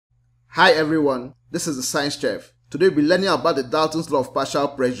Hi everyone, this is the Science Chef. Today we'll be learning about the Dalton's law of partial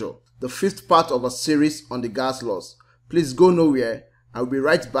pressure, the fifth part of a series on the gas laws. Please go nowhere, I'll be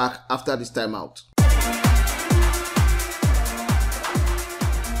right back after this timeout.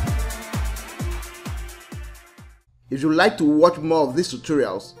 If you'd like to watch more of these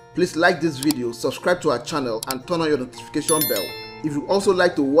tutorials, please like this video, subscribe to our channel and turn on your notification bell. If you also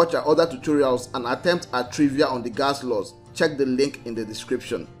like to watch our other tutorials and attempt our trivia on the gas laws, check the link in the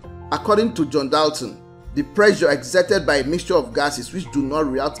description. According to John Dalton, the pressure exerted by a mixture of gases which do not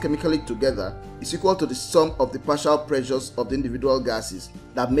react chemically together is equal to the sum of the partial pressures of the individual gases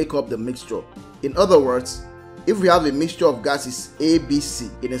that make up the mixture. In other words, if we have a mixture of gases A, B, C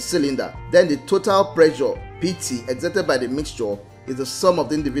in a cylinder, then the total pressure PT exerted by the mixture is the sum of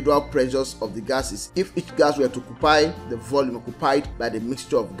the individual pressures of the gases if each gas were to occupy the volume occupied by the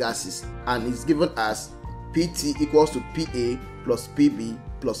mixture of gases, and is given as PT equals to PA plus PB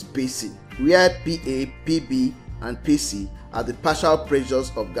plus PC, where PA, PB and PC are the partial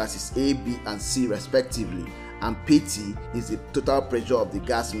pressures of gases A, B and C respectively, and PT is the total pressure of the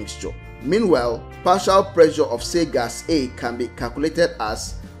gas mixture. Meanwhile, partial pressure of say gas A can be calculated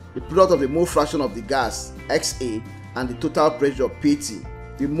as the product of the mole fraction of the gas XA and the total pressure of PT.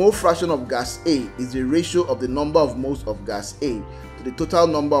 The mole fraction of gas A is the ratio of the number of moles of gas A to the total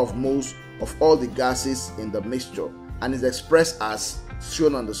number of moles of all the gases in the mixture, and is expressed as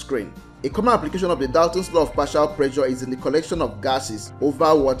shown on the screen. A common application of the Dalton's law of partial pressure is in the collection of gases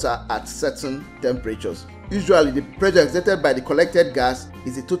over water at certain temperatures. Usually, the pressure exerted by the collected gas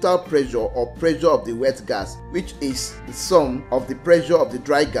is the total pressure or pressure of the wet gas, which is the sum of the pressure of the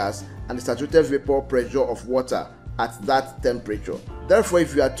dry gas and the saturated vapor pressure of water at that temperature. Therefore,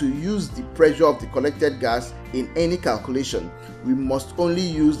 if we are to use the pressure of the collected gas in any calculation, we must only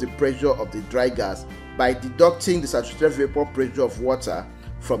use the pressure of the dry gas by deducting the saturated vapor pressure of water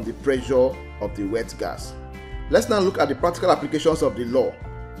from the pressure of the wet gas. Let's now look at the practical applications of the law.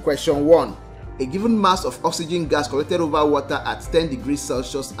 Question 1. A given mass of oxygen gas collected over water at 10 degrees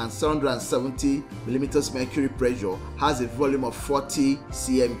Celsius and 770 mm mercury pressure has a volume of 40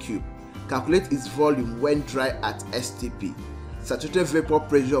 cm3. Calculate its volume when dry at STP. Saturated vapor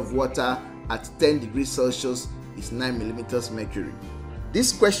pressure of water at 10 degrees Celsius is 9 mm mercury.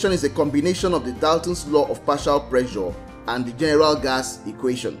 This question is a combination of the Dalton's law of partial pressure and the general gas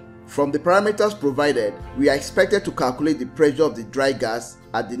equation. From the parameters provided, we are expected to calculate the pressure of the dry gas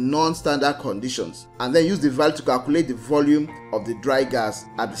at the non-standard conditions, and then use the value to calculate the volume of the dry gas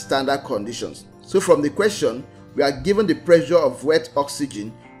at the standard conditions. So from the question, we are given the pressure of wet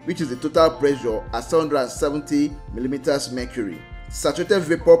oxygen, which is the total pressure at 770 mm mercury, saturated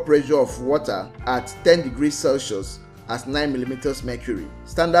vapor pressure of water at 10 degrees Celsius as 9 mm mercury,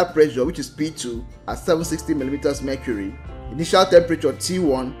 standard pressure which is P2 at 760 mm mercury, initial temperature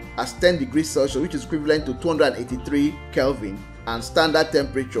T1 as 10 degrees Celsius which is equivalent to 283 Kelvin, and standard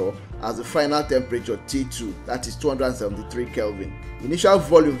temperature as the final temperature T2, that is 273 Kelvin. Initial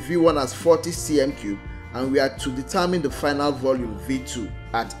volume V1 as 40 cm3, and we are to determine the final volume V2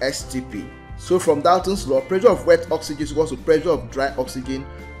 at STP. So from Dalton's law, pressure of wet oxygen is equal to pressure of dry oxygen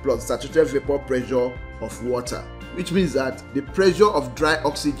plus saturated vapor pressure of water, which means that the pressure of dry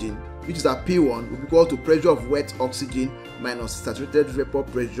oxygen, which is at P1, will be equal to pressure of wet oxygen minus saturated vapor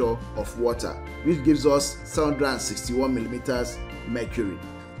pressure of water, which gives us 761 mm mercury.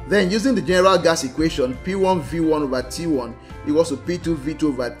 Then using the general gas equation, P1 V1 over T1 equals to P2 V2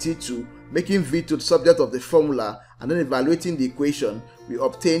 over T2, making V2 the subject of the formula, and then evaluating the equation, we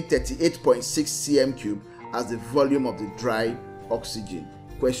obtain 38.6 cm3 as the volume of the dry oxygen.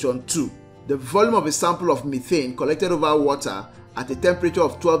 Question 2. The volume of a sample of methane collected over water at a temperature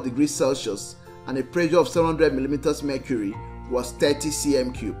of 12 degrees Celsius and a pressure of 700 mm mercury was 30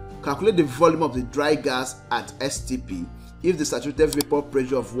 cm3. Calculate the volume of the dry gas at STP if the saturated vapor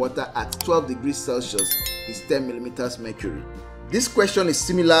pressure of water at 12 degrees Celsius is 10 mm mercury. This question is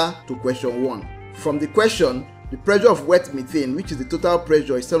similar to question 1. From the question, the pressure of wet methane, which is the total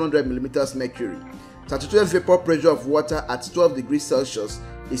pressure, is 700 mm mercury. Saturated vapor pressure of water at 12 degrees Celsius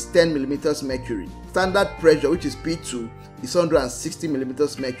is 10 mm mercury. Standard pressure, which is P2, is 160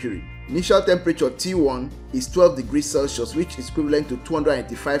 mm mercury. Initial temperature T1 is 12 degrees Celsius, which is equivalent to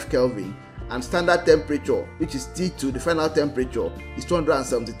 285 Kelvin, and standard temperature, which is T2, the final temperature, is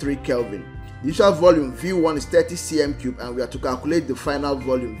 273 Kelvin. The initial volume V1 is 30 cm3, and we are to calculate the final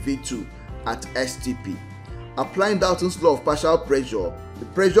volume V2 at STP. Applying Dalton's law of partial pressure, the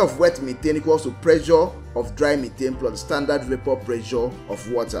pressure of wet methane equals to pressure of dry methane plus the standard vapor pressure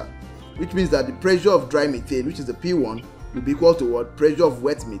of water, which means that the pressure of dry methane, which is the P1, will be equal to what? Pressure of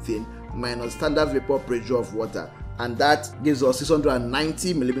wet methane minus standard vapor pressure of water and that gives us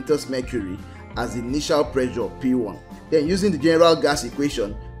 690 millimeters mercury as the initial pressure P1. Then using the general gas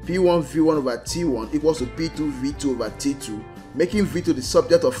equation, P1 V1 over T1 equals to P2 V2 over T2, making V2 the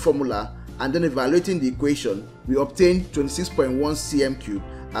subject of formula, and then evaluating the equation, we obtain 26.1 cm3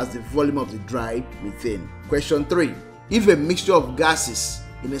 as the volume of the dry methane. Question 3. If a mixture of gases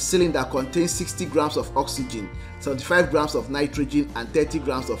in a cylinder contains 60 grams of oxygen, 75 grams of nitrogen and 30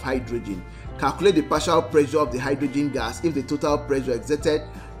 grams of hydrogen, calculate the partial pressure of the hydrogen gas if the total pressure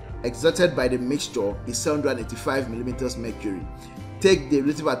exerted by the mixture is 785 millimeters mercury. Take the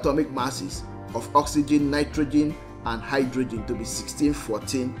relative atomic masses of oxygen, nitrogen and hydrogen to be 16,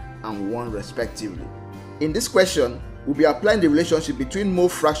 14 and 1 respectively. In this question, we'll be applying the relationship between mole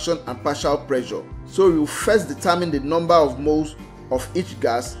fraction and partial pressure. So we will first determine the number of moles of each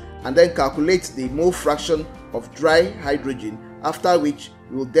gas and then calculate the mole fraction of dry hydrogen, after which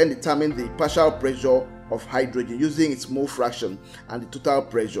we will then determine the partial pressure of hydrogen using its mole fraction and the total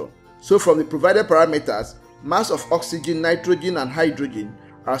pressure. So from the provided parameters, mass of oxygen, nitrogen and hydrogen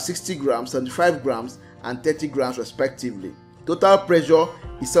are 60 grams, 75 grams and 30 grams respectively. Total pressure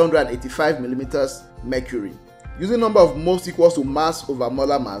is 785 millimeters mercury. Using number of moles equals to mass over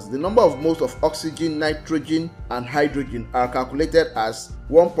molar mass, the number of moles of oxygen, nitrogen and hydrogen are calculated as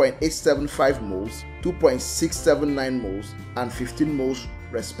 1.875 moles, 2.679 moles and 15 moles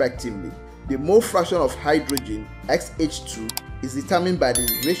respectively. The mole fraction of hydrogen, XH2, is determined by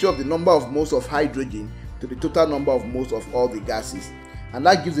the ratio of the number of moles of hydrogen to the total number of moles of all the gases, and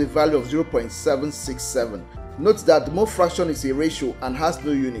that gives a value of 0.767. Note that the mole fraction is a ratio and has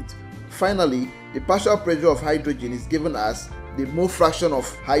no unit. Finally, the partial pressure of hydrogen is given as the mole fraction of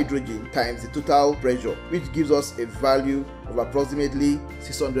hydrogen times the total pressure, which gives us a value of approximately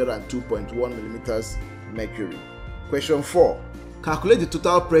 602.1 millimeters mercury. Question 4. Calculate the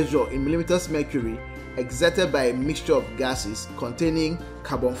total pressure in millimeters mercury exerted by a mixture of gases containing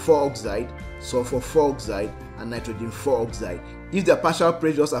carbon 4 oxide, sulfur 4 oxide and nitrogen 4 oxide if their partial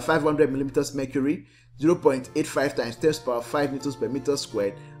pressures are 500 millimeters mercury, 0.85 times 10 to the power 5 newtons per meter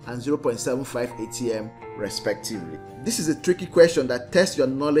squared and 0.75 atm respectively. This is a tricky question that tests your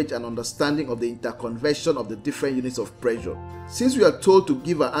knowledge and understanding of the interconversion of the different units of pressure. Since we are told to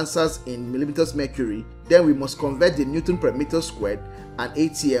give our answers in millimeters mercury, then we must convert the newton per meter squared and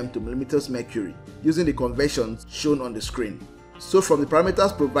atm to millimeters mercury using the conversions shown on the screen. So from the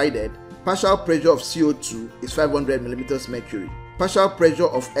parameters provided, partial pressure of CO2 is 500 millimeters mercury. Partial pressure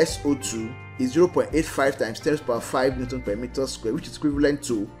of SO2 is 0.85 times 10 to the power 5 newton per meter squared, which is equivalent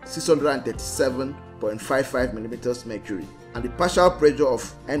to 637.55 millimeters mercury. And the partial pressure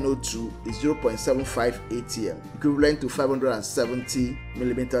of NO2 is 0.75 atm, equivalent to 570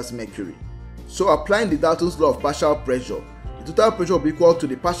 millimeters mercury. So applying the Dalton's law of partial pressure, the total pressure will be equal to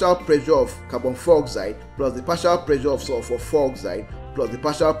the partial pressure of carbon 4 oxide plus the partial pressure of sulfur 4 oxide plus the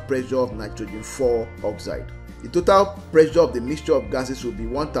partial pressure of nitrogen 4 oxide. The total pressure of the mixture of gases will be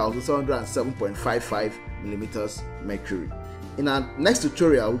 1707.55 millimeters mercury. In our next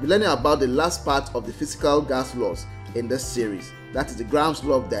tutorial, we'll be learning about the last part of the physical gas laws in this series, that is the Graham's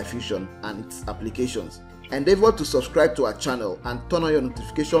law of diffusion and its applications. Endeavor to subscribe to our channel and turn on your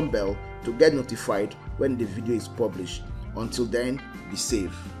notification bell to get notified when the video is published. Until then, be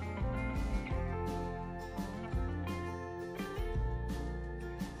safe.